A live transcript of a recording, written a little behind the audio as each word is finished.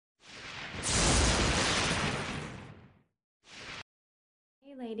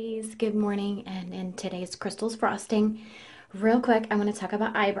ladies, good morning. And in today's Crystals Frosting, real quick, I want to talk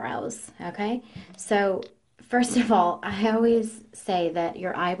about eyebrows. Okay, so first of all, I always say that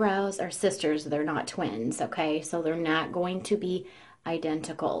your eyebrows are sisters, they're not twins. Okay, so they're not going to be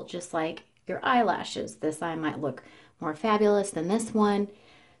identical, just like your eyelashes. This eye might look more fabulous than this one.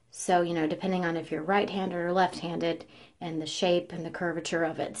 So, depending on if you're right-handed or left-handed, and the shape and the curvature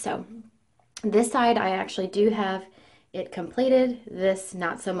of it. So this side, I actually do have it completed. This,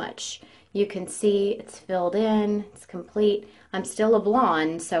 not so much. You can see it's filled in, it's complete. I'm still a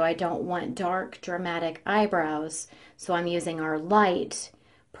blonde, so I don't want dark, dramatic eyebrows, so I'm using our light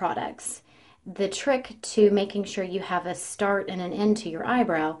products. The trick to making sure you have a start and an end to your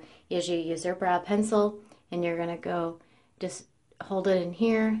eyebrow is you use your brow pencil, and you're gonna go just hold it in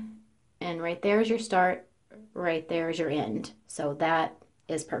here, and right there is your start, right there is your end. So that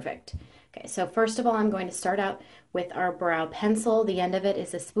is perfect. Okay, so first of all, I'm going to start out with our brow pencil. The end of it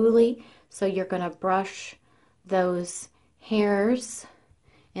is a spoolie, so you're going to brush those hairs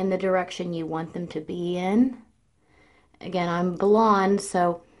in the direction you want them to be in. Again, I'm blonde,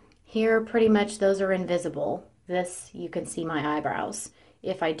 so here pretty much those are invisible. This, you can see my eyebrows.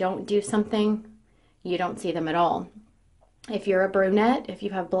 If I don't do something, you don't see them at all. If you're a brunette, if you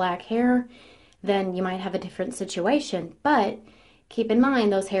have black hair, then you might have a different situation, but keep in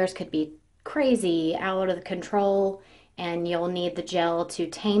mind those hairs could be crazy, out of control, and you'll need the gel to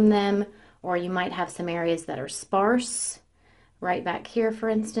tame them, or you might have some areas that are sparse, right back here, for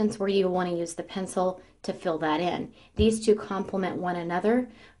instance, where you want to use the pencil to fill that in. These two complement one another,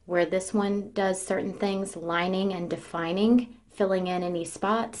 where this one does certain things, lining and defining, filling in any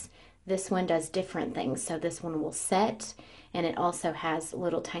spots. This one does different things, so this one will set, and it also has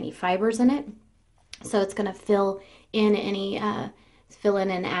little tiny fibers in it. So it's going to fill in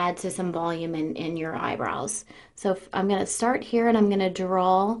and add to some volume in your eyebrows. So I'm going to start here, and I'm going to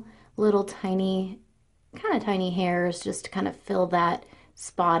draw little tiny, kind of tiny hairs just to kind of fill that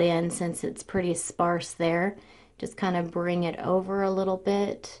spot in, since it's pretty sparse there. Just kind of bring it over a little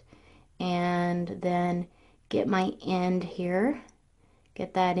bit, and then get my end here.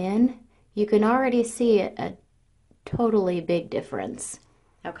 Get that in. You can already see a totally big difference.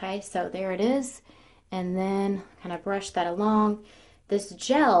 Okay, so there it is. And then kind of brush that along. This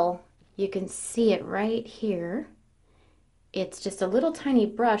gel, you can see it right here. It's just a little tiny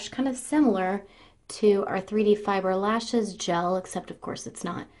brush, kind of similar to our 3D Fiber Lashes gel, except of course it's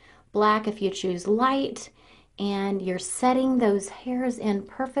not black if you choose light. And you're setting those hairs in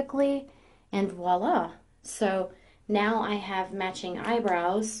perfectly, and voila. So now I have matching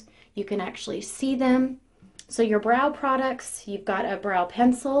eyebrows. You can actually see them. So your brow products, you've got a brow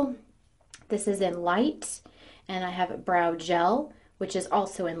pencil. This is in light, and I have a brow gel, which is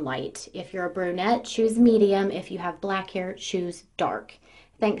also in light. If you're a brunette, choose medium. If you have black hair, choose dark.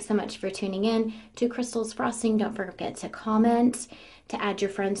 Thanks so much for tuning in to Crystals Frosting. Don't forget to comment, to add your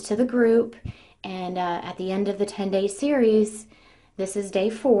friends to the group. And at the end of the 10-day series, this is day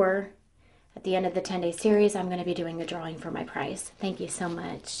 4. At the end of the 10-day series, I'm going to be doing a drawing for my prize. Thank you so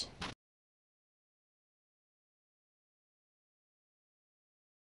much.